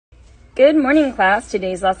Good morning, class.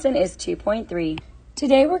 Today's lesson is 2.3.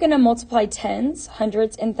 Today we're going to multiply tens,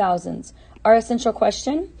 hundreds, and thousands. Our essential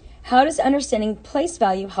question: how does understanding place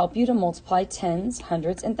value help you to multiply tens,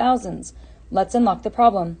 hundreds, and thousands? Let's unlock the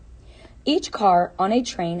problem. Each car on a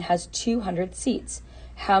train has 200 seats.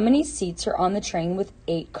 How many seats are on the train with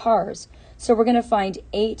 8 cars? So we're going to find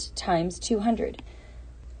 8 times 200.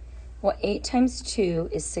 Well, 8 times 2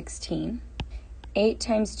 is 16. 8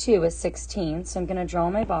 times 2 is 16, so I'm going to draw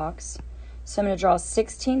my box. So I'm going to draw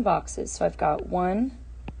 16 boxes. So I've got 1,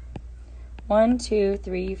 2,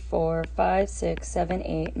 3, 4, 5, 6, 7,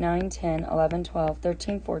 8, 9, 10, 11, 12,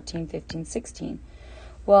 13, 14, 15, 16.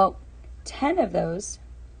 Well, 10 of those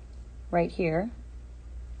right here,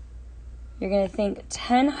 you're going to think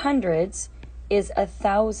 10 hundreds is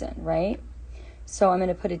 1,000, right? So I'm going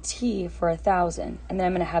to put a T for 1,000, and then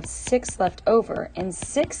I'm going to have 6 left over, and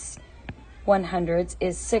 6 100s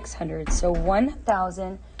is 600. So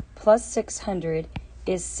 1,000 plus 600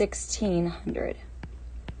 is 1,600.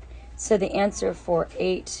 So the answer for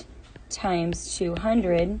 8 times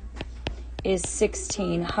 200 is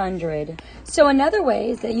 1,600. So another way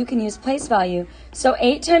is that you can use place value. So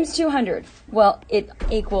 8 times 200, well, it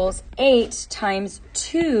equals 8 times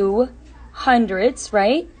 2 hundreds,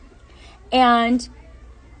 right? And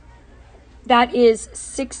that is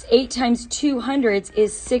 8 times 2 hundreds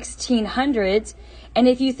is 1,600. And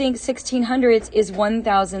if you think 1,600 is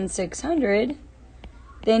 1,600,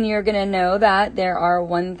 then you're going to know that there are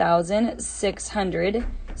 1,600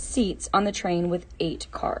 seats on the train with 8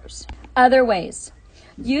 cars. Other ways.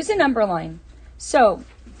 Use a number line. So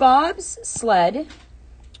Bob's sled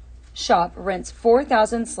shop rents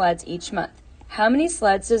 4,000 sleds each month. How many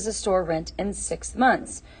sleds does the store rent in 6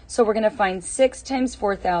 months? So we're going to find 6 times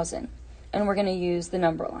 4,000. And we're going to use the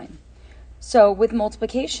number line. So with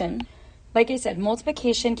multiplication, like I said,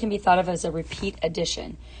 multiplication can be thought of as a repeat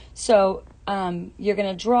addition. So you're going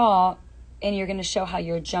to draw and you're going to show how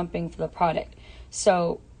you're jumping for the product.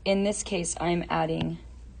 So in this case, I'm adding,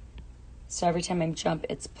 so every time I jump,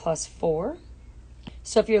 it's plus 4.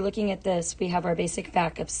 So if you're looking at this, we have our basic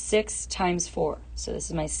fact of 6 times 4. So this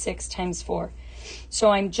is my 6 times 4.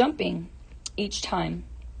 So I'm jumping each time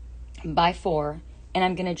by 4. And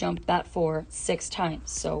I'm going to jump that 4 6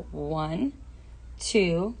 times. So 1,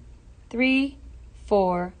 2, 3,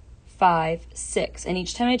 4, 5, 6. And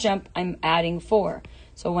each time I jump, I'm adding 4.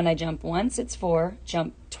 So when I jump once, it's 4.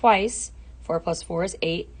 Jump twice, 4 plus 4 is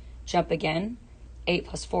 8. Jump again, 8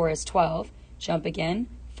 plus 4 is 12. Jump again,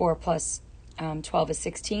 4 plus 12 is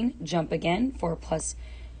 16. Jump again, 4 plus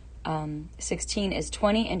 16 is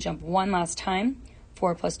 20. And jump one last time.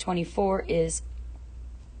 4 plus 24 is,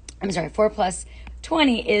 4 plus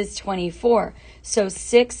 20 is 24. So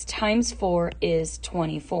 6 times 4 is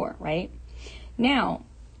 24, right? Now,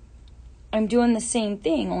 I'm doing the same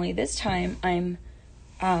thing, only this time I'm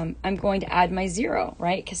going to add my 0,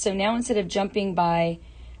 right? So now instead of jumping by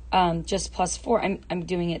just plus 4, I'm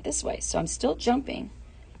doing it this way. So I'm still jumping.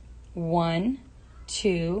 1,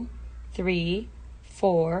 2, 3,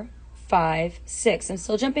 4, 5, 6. I'm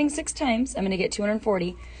still jumping 6 times. I'm going to get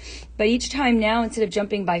 240. But each time now, instead of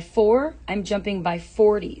jumping by 4, I'm jumping by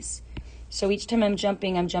 40s. So each time I'm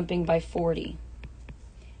jumping by 40.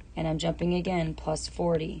 And I'm jumping again, plus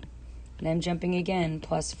 40. And I'm jumping again,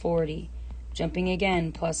 plus 40. Jumping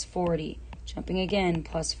again, plus 40. Jumping again,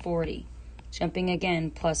 plus 40. Jumping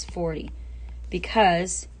again, plus 40.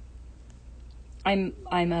 Because I'm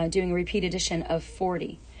doing a repeat addition of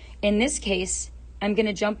 40. In this case, I'm going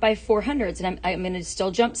to jump by 400s, and I'm going to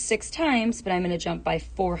still jump 6 times, but I'm going to jump by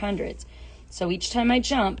 400s. So each time I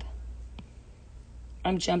jump,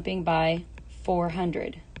 I'm jumping by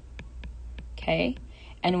 400. Okay?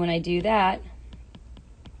 And when I do that,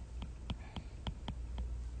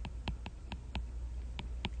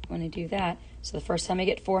 so the first time I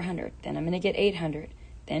get 400, then I'm going to get 800,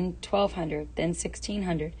 then 1,200, then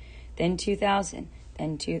 1,600, then 2,000,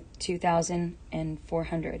 then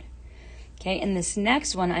 2,400. Okay, and this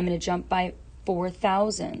next one, I'm going to jump by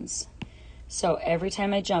 4,000s. So every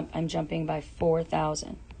time I jump, I'm jumping by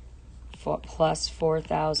 4,000, plus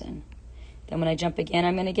 4,000. Then when I jump again,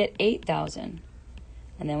 I'm going to get 8,000.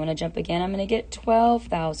 And then when I jump again, I'm going to get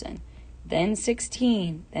 12,000. Then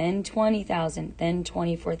 16, then 20,000, then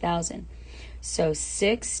 24,000. So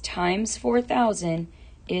 6 times 4,000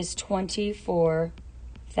 is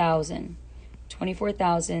 24,000.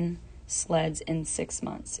 24,000 sleds in 6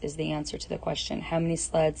 months is the answer to the question. How many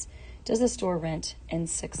sleds does the store rent in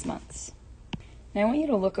 6 months? Now I want you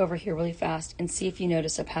to look over here really fast and see if you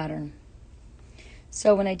notice a pattern.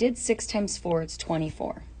 So when I did 6 times 4, it's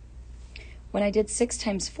 24. When I did 6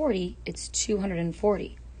 times 40, it's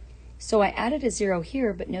 240. So I added a 0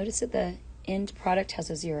 here, but notice that the end product has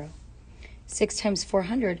a 0. 6 times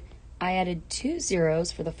 400, I added 2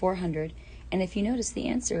 zeros for the 400, and if you notice, the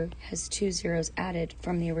answer has 2 zeros added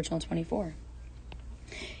from the original 24.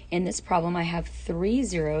 In this problem, I have 3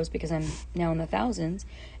 zeros because I'm now in the thousands,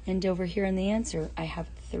 and over here in the answer, I have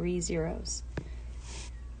 3 zeros.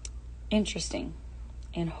 Interesting.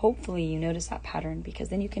 And hopefully you notice that pattern, because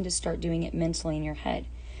then you can just start doing it mentally in your head.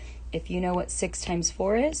 If you know what 6 times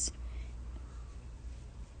 4 is,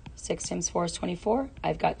 6 times 4 is 24.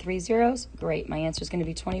 I've got 3 zeros. Great. My answer is going to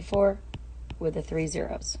be 24 with the 3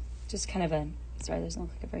 zeros. Just kind of a, sorry, there's not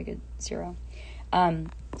like a very good 0.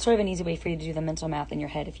 Sort of an easy way for you to do the mental math in your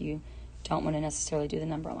head if you don't want to necessarily do the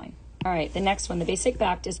number line. All right, the next one, the basic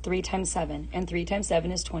fact is 3 times 7, and 3 times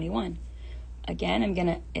 7 is 21. Again, I'm going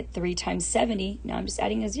to, at 3 times 70, now I'm just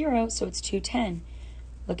adding a 0, so it's 210.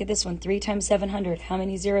 Look at this one, 3 times 700. How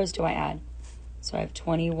many zeros do I add? So I have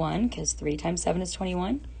 21, because 3 times 7 is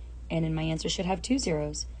 21, and in my answer should have 2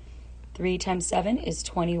 zeros. 3 times 7 is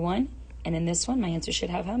 21, and in this one, my answer should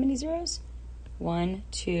have how many zeros? 1,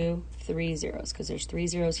 2, 3 zeros, because there's 3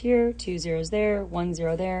 zeros here, 2 zeros there, 1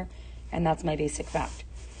 zero there, and that's my basic fact.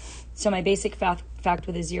 So my basic fact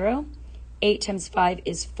with a 0, 8 times 5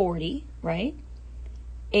 is 40, right?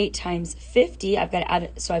 8 times 50, I've got to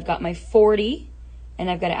add, so I've got my 40, and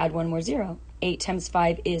I've got to add one more 0. 8 times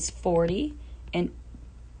 5 is 40, and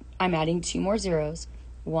I'm adding 2 more zeros.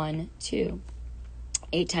 1, 2.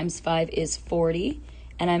 8 times 5 is 40,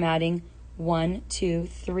 and I'm adding 1, 2,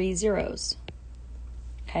 3 zeros.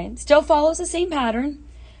 Okay, still follows the same pattern,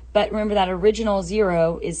 but remember that original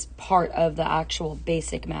 0 is part of the actual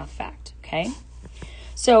basic math fact, okay?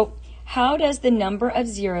 So how does the number of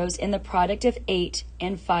zeros in the product of 8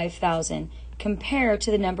 and 5,000 compare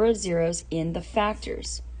to the number of zeros in the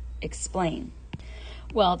factors? Explain.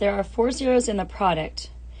 Well, there are 4 zeros in the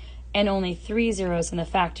product and only 3 zeros in the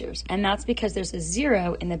factors, and that's because there's a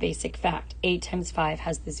 0 in the basic fact. 8 times 5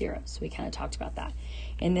 has the 0, so we kind of talked about that.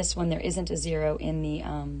 In this one, there isn't a 0 in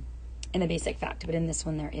the basic fact, but in this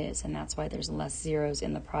one there is, and that's why there's less zeros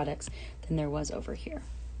in the products than there was over here,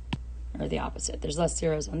 or the opposite. There's less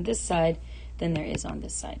zeros on this side than there is on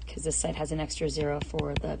this side, because this side has an extra 0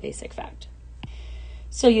 for the basic fact.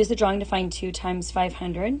 So use the drawing to find 2 times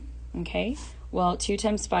 500, okay? Well, 2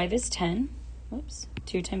 times 5 is 10. Whoops.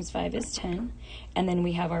 2 times 5 is 10, and then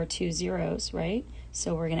we have our 2 zeros, right?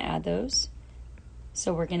 So we're going to add those.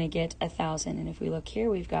 So we're going to get 1,000, and if we look here,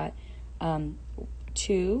 we've got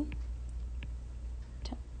 2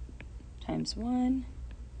 times 1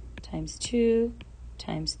 times 2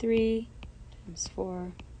 times 3 times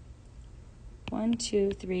 4. 1,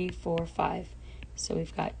 2, 3, 4, 5. So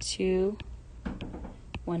we've got 2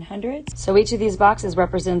 100s. So each of these boxes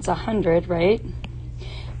represents 100, right?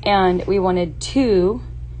 And we wanted 2,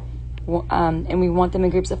 and we want them in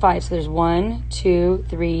groups of 5. So there's 1, 2,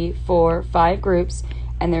 3, 4, 5 groups,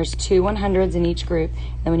 and there's 2 100s in each group.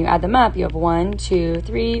 And when you add them up, you have 1, 2,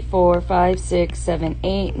 3, 4, 5, 6, 7,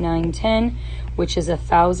 8, 9, 10, which is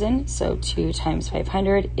 1,000. So 2 times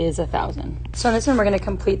 500 is 1,000. So in this one, we're going to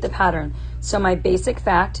complete the pattern. So my basic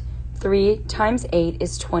fact, 3 times 8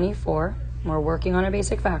 is 24. We're working on our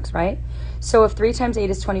basic facts, right? So if 3 times 8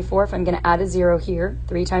 is 24, if I'm going to add a 0 here,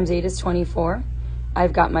 3 times 8 is 24.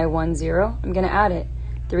 I've got my 1 0. I'm going to add it.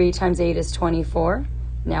 3 times 8 is 24.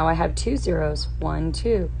 Now I have 2 zeros. 1,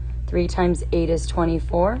 2. 3 times 8 is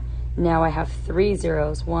 24. Now I have 3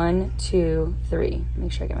 zeros. 1, 2, 3.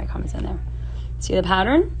 Make sure I get my comments in there. See the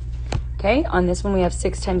pattern? Okay, on this one we have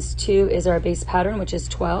 6 times 2 is our base pattern, which is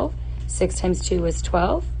 12. 6 times 2 is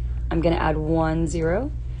 12. I'm going to add 1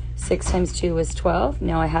 0. 6 times 2 is 12.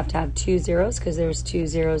 Now I have to have 2 zeros because there's 2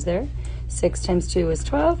 zeros there. 6 times 2 is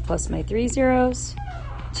 12 plus my 3 zeros.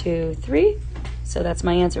 2, 3. So that's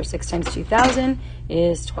my answer. 6 times 2,000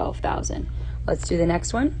 is 12,000. Let's do the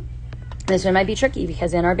next one. This one might be tricky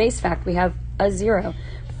because in our base fact we have a 0.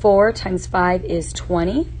 4 times 5 is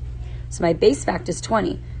 20. So my base fact is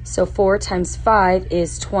 20. So 4 times 5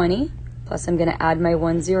 is 20. Plus I'm going to add my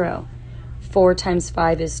 1 0. 4 times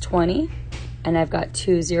 5 is 20. And I've got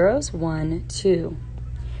 2 zeros, 1, 2.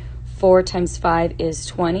 4 times 5 is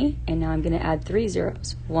 20, and now I'm going to add 3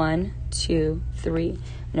 zeros, 1, 2, 3.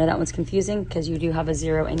 I know that one's confusing because you do have a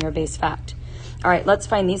 0 in your base fact. All right, let's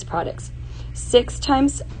find these products. 6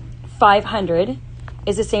 times 500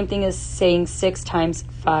 is the same thing as saying 6 times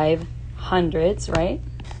 500s, right?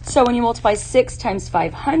 So when you multiply 6 times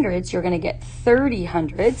 500s, you're going to get 30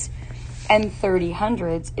 hundreds. And 30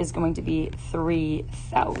 hundreds is going to be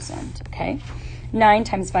 3,000, okay? 9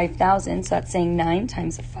 times 5,000, so that's saying 9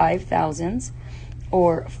 times 5,000s,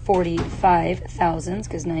 or 45,000s,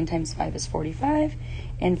 because 9 times 5 is 45,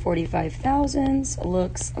 and 45 thousandths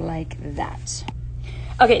looks like that.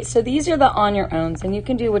 Okay, so these are the on your owns, and you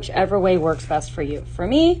can do whichever way works best for you. For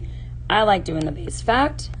me, I like doing the base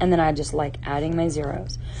fact, and then I just like adding my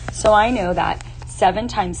zeros. So I know that 7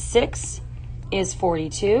 times 6 is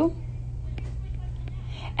 42,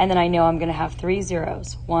 and then I know I'm going to have 3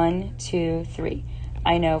 zeros. 1, 2, 3.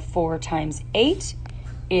 I know 4 times 8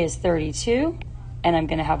 is 32, and I'm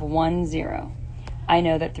going to have 1 0. I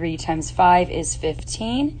know that 3 times 5 is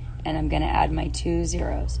 15, and I'm going to add my 2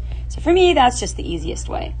 zeros. So for me, that's just the easiest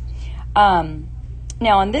way.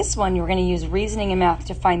 Now on this one, you're going to use reasoning and math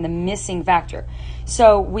to find the missing factor.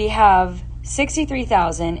 So we have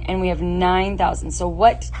 63,000 and we have 9,000. So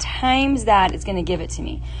what times that is going to give it to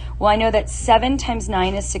me? Well, I know that 7 times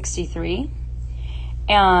 9 is 63.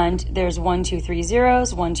 And there's 1, 2, 3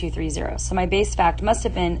 zeros, 1, 2, 3 zeros. So my base fact must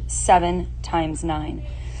have been 7 times 9.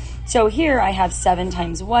 So here I have 7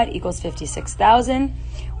 times what equals 56,000.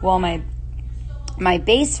 Well, my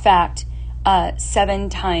base fact, 7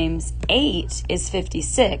 times 8 is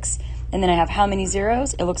 56. And then I have how many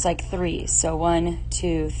zeros? It looks like 3. So 1,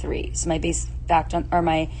 2, 3. So my base fact, or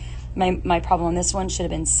my problem on this one should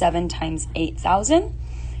have been 7 times 8,000.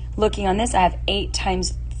 Looking on this, I have 8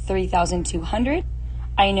 times 3,200.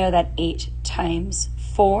 I know that 8 times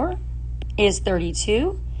 4 is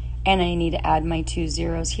 32. And I need to add my 2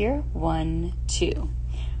 zeros here. 1, 2.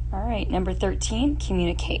 All right, number 13,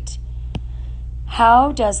 communicate.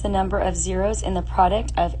 How does the number of zeros in the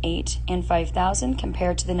product of 8 and 5,000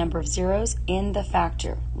 compare to the number of zeros in the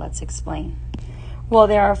factor? Let's explain. Well,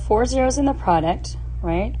 there are 4 zeros in the product,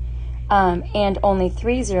 right? And only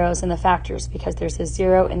 3 zeros in the factors because there's a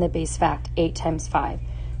 0 in the base fact, 8 times 5.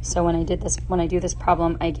 So when I do this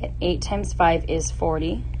problem, I get 8 times 5 is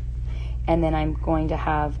 40. And then I'm going to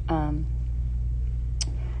have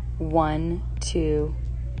 1, 2,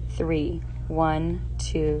 3. 1,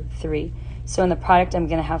 2, 3. So in the product, I'm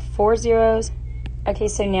going to have 4 zeros. Okay,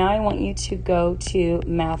 so now I want you to go to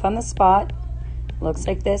Math on the Spot. Looks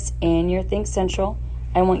like this in your Think Central.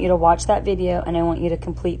 I want you to watch that video, and I want you to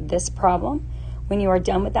complete this problem. When you are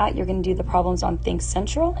done with that, you're going to do the problems on Think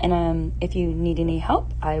Central. And if you need any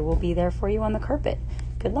help, I will be there for you on the carpet.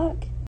 Good luck.